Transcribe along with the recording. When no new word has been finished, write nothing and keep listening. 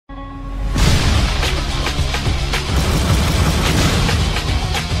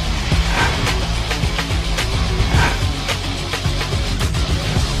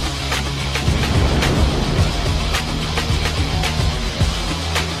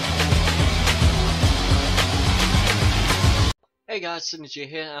guys, Synergy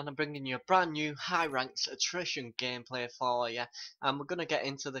here, and I'm bringing you a brand new high ranked attrition gameplay for you. And we're gonna get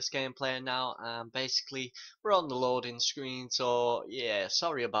into this gameplay now. And basically, we're on the loading screen, so yeah,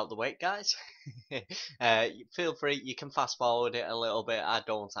 sorry about the wait, guys. Feel free, you can fast forward it a little bit. I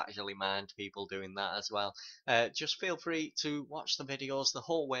don't actually mind people doing that as well. Just feel free to watch the videos the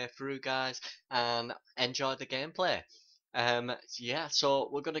whole way through, guys, and enjoy the gameplay. Yeah, so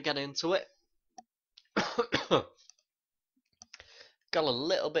we're gonna get into it. Got a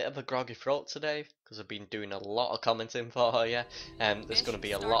little bit of a groggy throat today because I've been doing a lot of commenting for you. There's going to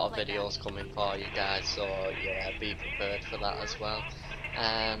be a lot of videos coming for you guys, so yeah, be prepared for that as well.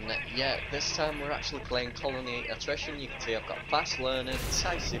 And yeah, this time we're actually playing Colony Attrition. You can see I've got fast learning,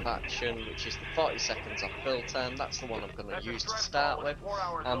 decisive action, which is the 40 seconds off fill time. That's the one I'm going to use to start with.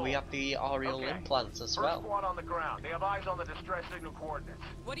 And we have the aerial implant as well. Squad on the ground. They have eyes on the distress signal coordinates.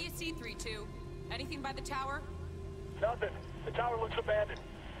 What do you see, 3-2? Anything by the tower? Nothing. The tower looks abandoned.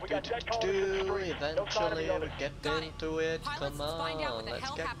 We got dead colonies in the street. Eventually we get into it. Come on,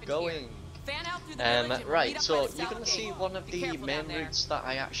 let's get going. Right, so you're going to see one of the main routes that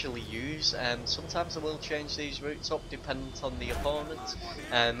I actually use. Sometimes I will change these routes up dependent on the opponent,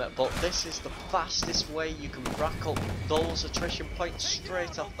 but this is the fastest way you can rack up those attrition points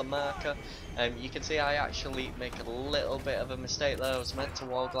straight off the marker. You can see I actually make a little bit of a mistake there. I was meant to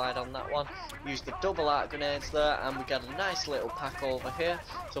wall glide on that one. Use the double arc grenades there, and we get a nice little pack over here.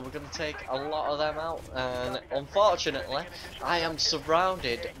 So we're going to take a lot of them out, and unfortunately I am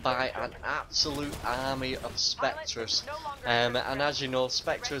surrounded by an absolute army of Spectres. And as you know,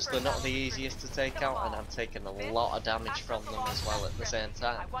 Spectres, they're not the easiest to take out, and I'm taking a lot of damage from them as well at the same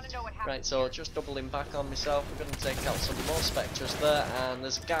time. Right, so just doubling back on myself, we're going to take out some more Spectres there, and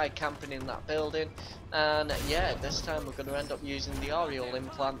there's a guy camping in that building. And yeah, this time we're going to end up using the aerial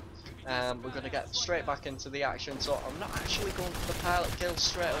implant. We're going to get straight back into the action, so I'm not actually going for the pilot kill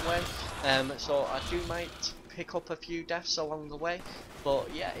straight away, so I do might pick up a few deaths along the way, but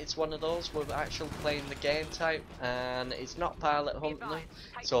yeah, it's one of those. We're actually playing the game type, and it's not pilot hunting,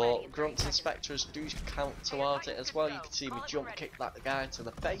 so grunts and spectres do count towards it as well. You can see me jump kick that guy to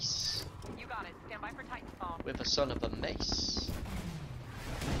the face with a son of a mace.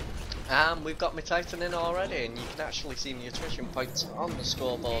 And we've got my Titan in already, and you can actually see the attrition points on the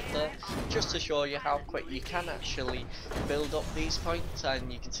scoreboard there, just to show you how quick you can actually build up these points.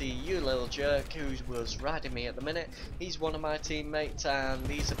 And you can see you little jerk who was riding me at the minute, he's one of my teammates, and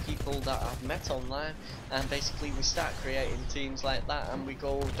these are people that I've met online, and basically we start creating teams like that and we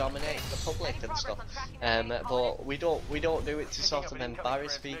go dominate the public and stuff. But we don't do it to sort of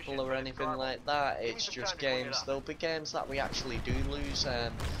embarrass people or anything like that. It's just games. There'll be games that we actually do lose.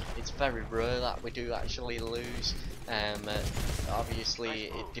 It's very rare that we do actually lose. Obviously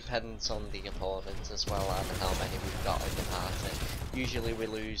it depends on the opponent as well and how many we've got in the party. Usually we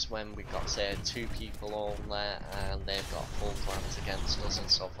lose when we've got, say, 2 people on there and they've got full clans against us and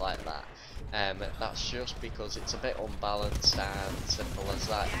stuff like that. That's just because it's a bit unbalanced, and simple as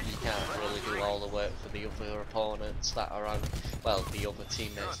that. You can't really do all the work for the other opponents that are on, well, the other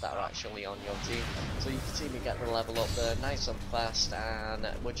teammates that are actually on your team. So you can see me get the level up there nice and fast, and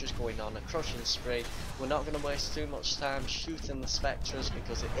we're just going on a crushing spree. We're not going to waste too much time shooting the Spectres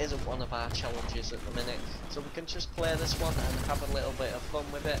because it isn't one of our challenges at the minute, so we can just play this one and have a little bit of fun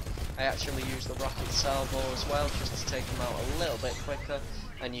with it. I actually use the rocket salvo as well just to take them out a little bit quicker.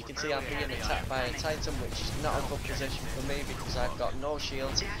 And you can see I'm being attacked by a Titan, which is not a good position for me because I've got no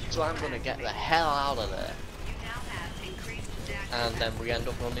shields, so I'm going to get the hell out of there. And then we end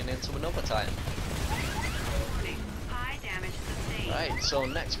up running into another Titan. Right, so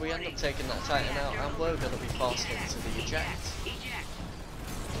next we end up taking that Titan out, and we're going to be forced into the eject.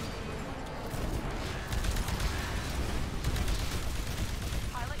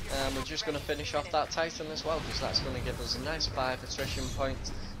 And we're just going to finish off that Titan as well, because that's going to give us a nice 5 attrition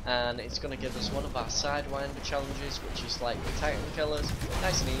points, and it's going to give us one of our Sidewinder challenges, which is like the Titan killers,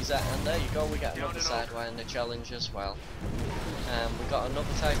 nice and easy. And there you go, we get another Sidewinder challenge as well. We've got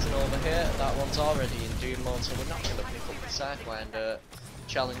another Titan over here. That one's already in Doom mode, so we're not going to pick up the Sidewinder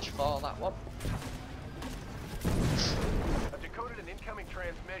challenge for that one. I've decoded an incoming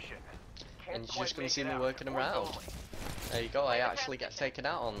transmission. And you're just going to see me working around. There you go, I actually get taken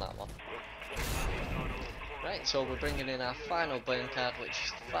out on that one. Right, so we're bringing in our final burn card, which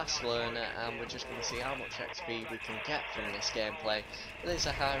is the fast learner, and we're just going to see how much XP we can get from this gameplay. It is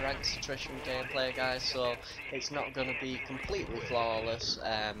a high ranked attrition gameplay, guys, so it's not going to be completely flawless.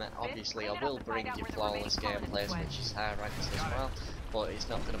 Obviously I will bring you flawless gameplays, which is high ranked as well. but it's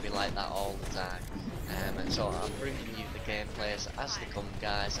not going to be like that all the time. And so I'm bringing you the gameplays as they come,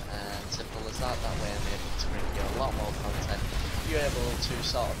 guys, and simple as that. That way I'm able to bring you a lot more content. You're able to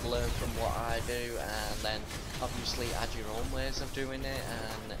sort of learn from what I do, and then obviously add your own ways of doing it,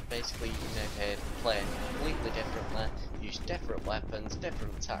 and basically you may play completely differently, use different weapons,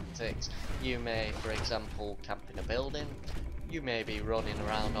 different tactics. You may, for example, camp in a building, you may be running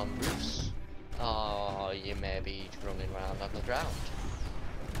around on roofs, or you may be running around on the ground.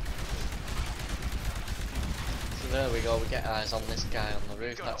 So there we go, we get eyes on this guy on the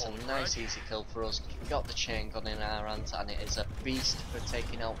roof. That's a nice easy kill for us. We got the chain gun in our hands, and it is a beast for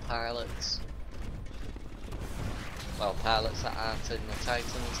taking out pilots. Well, pilots that aren't in the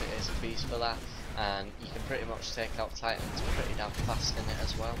Titans, it is a beast for that, and you can pretty much take out Titans pretty damn fast in it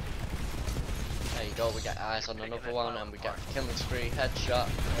as well. There you go, we get eyes on another one, and we get killing spree, headshot,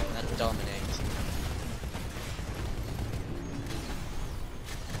 and dominating.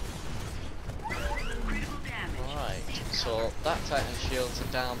 Right, so that Titan's shields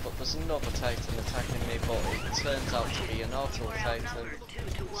are down, but there's another Titan attacking me, but it turns out to be an auto Titan.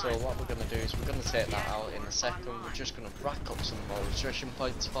 So what we're going to do is we're going to take that out in a second. We're just going to rack up some more attrition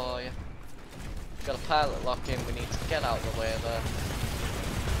points for you. We've got a pilot lock in, we need to get out of the way there.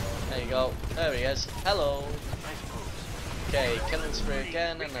 There you go, there he is, hello! Okay, killing spree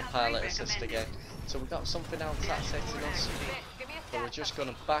again, and then pilot assist again. So we've got something else that's hitting us. So we're just going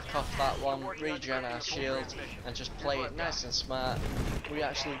to back off that one, regen our shield, and just play it nice and smart. We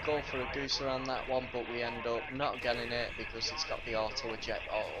actually go for a goose around that one, but we end up not getting it because it's got the auto eject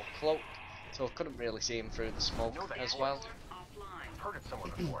auto cloak, so I couldn't really see him through the smoke as well. I've heard it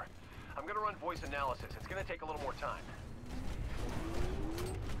somewhere before. I'm gonna run voice analysis. It's gonna take a little more time.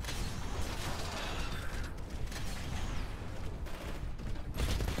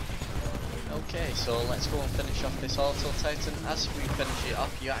 Okay, so let's go and finish off this auto Titan. As we finish it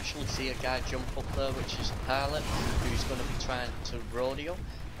off, you actually see a guy jump up there, which is a pilot, who's going to be trying to rodeo.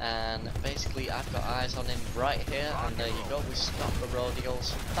 And basically I've got eyes on him right here, and there you go, we stop the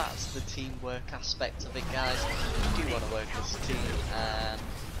rodeos. That's the teamwork aspect of it, guys. You do want to work as a team, and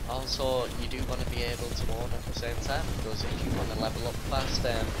also you do want to be able to own at the same time, because if you want to level up fast,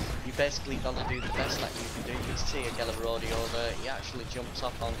 you basically got to do the best that you can do. You see a yellow rodeo there, he actually jumps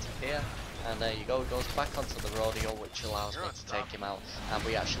up onto here, and there you go, he goes back onto the rodeo, which allows me to take him out, and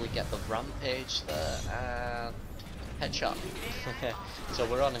we actually get the rampage there, and headshot. So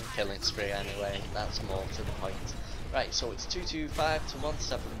we're on a killing spree anyway, that's more to the point. Right, so it's 225 to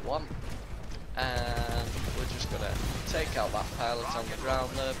 171, and we're just gonna take out that pilot on the ground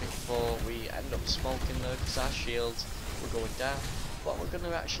there before we end up smoking there, because our shields were going down. What we're going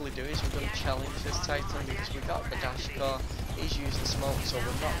to actually do is we're going to challenge this Titan, because we got the dash core, he's used the smoke, so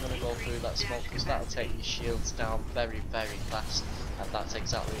we're not going to go through that smoke, because that'll take your shields down very, very fast, and that's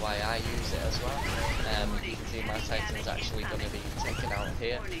exactly why I use it as well. You can see my Titan's actually going to be taken out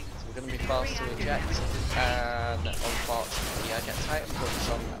here, so we're going to be forced to eject, and unfortunately I get Titan punch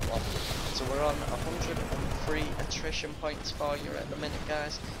on that one. So we're on 103 attrition points for you at the minute,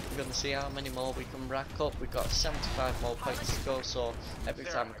 guys. We're going to see how many more we can rack up. We've got 75 more points to go, so every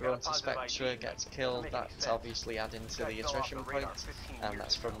time we go into Spectre gets killed, that's obviously adding to the attrition points, and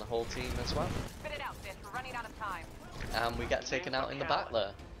that's from the whole team as well. Spit it out, sis. We're running out of time. And we get taken out in the back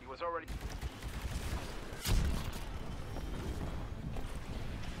there. He was already.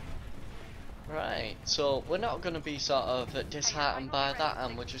 Right, so we're not going to be sort of disheartened by that,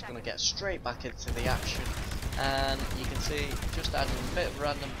 and we're just going to get straight back into the action. And you can see just adding a bit of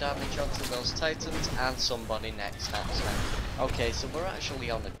random damage onto those Titans, and somebody next snaps now. Okay, so we're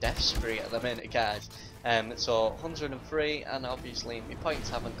actually on a death spree at the minute, guys. So 103, and obviously my points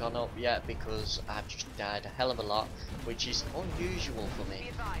haven't gone up yet because I've just died a hell of a lot, which is unusual for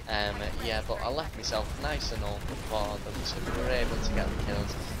me. Yeah, but I left myself nice and open for them, so we were able to get the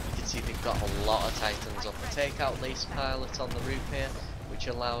kills. You can see they've got a lot of Titans up. I take out these pilots on the roof here, which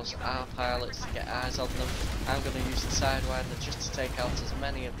allows our pilots to get eyes on them. I'm going to use the Sidewinder just to take out as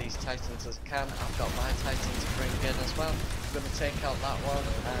many of these Titans as I can. I've got my Titan to bring in as well. I'm going to take out that one,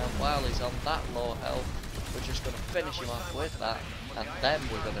 and while he's on that low health, we're just going to finish him off with that, and then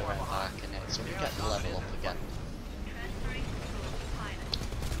we're going to embark in it, so we get the level up again.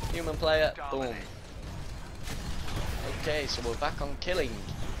 Human player, boom. Okay, so we're back on killing.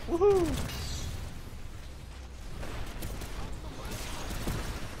 Woohoo!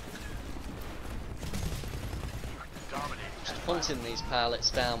 Just hunting these pilots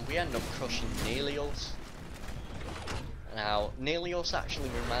down, we end up crushing Nelios. Now, Nelios actually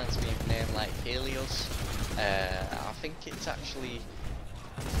reminds me of a name like Helios. I think it's actually, is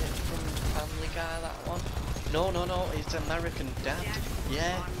it from Family Guy, that one? No, it's American Dad.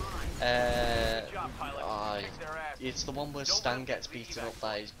 Yeah. It's the one where Stan gets beaten up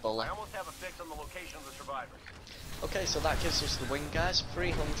by his bully. Okay, so that gives us the win, guys.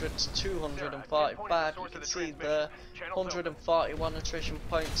 300 to 245. You can see the 141 attrition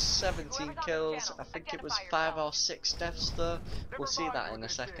points, 17 kills. I think it was 5 or 6 deaths though. We'll see that in a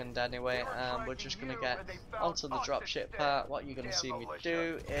second anyway. And we're just going to get onto the dropship part. What you're going to see me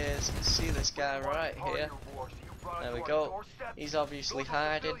do is see this guy right here. There we go. He's obviously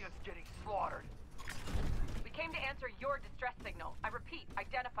hiding. We came to answer your distress signal. I repeat,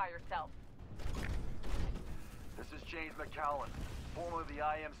 identify yourself. This is James McCowan, formerly of the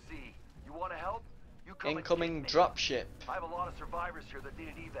IMC. You want to help? You come Incoming dropship. I have a lot of survivors here that need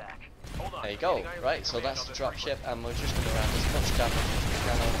an evac. Hold on. There you go. Right, so that's the dropship, and we're just going to ram as much damage as we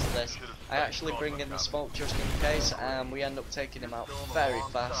can onto this. I actually bring in the smoke just in case, and we end up taking him out very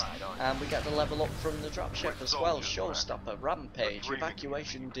fast. And we get the level up from the dropship as well. Showstopper, rampage,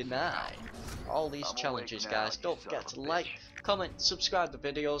 evacuation denied. All these challenges, guys. Don't forget to like, comment, subscribe to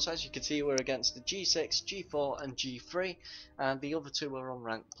videos. As you can see, we're against the G6, G4 and G3, and the other two are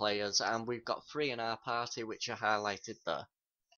unranked players, and we've got 3 in our party which are highlighted there.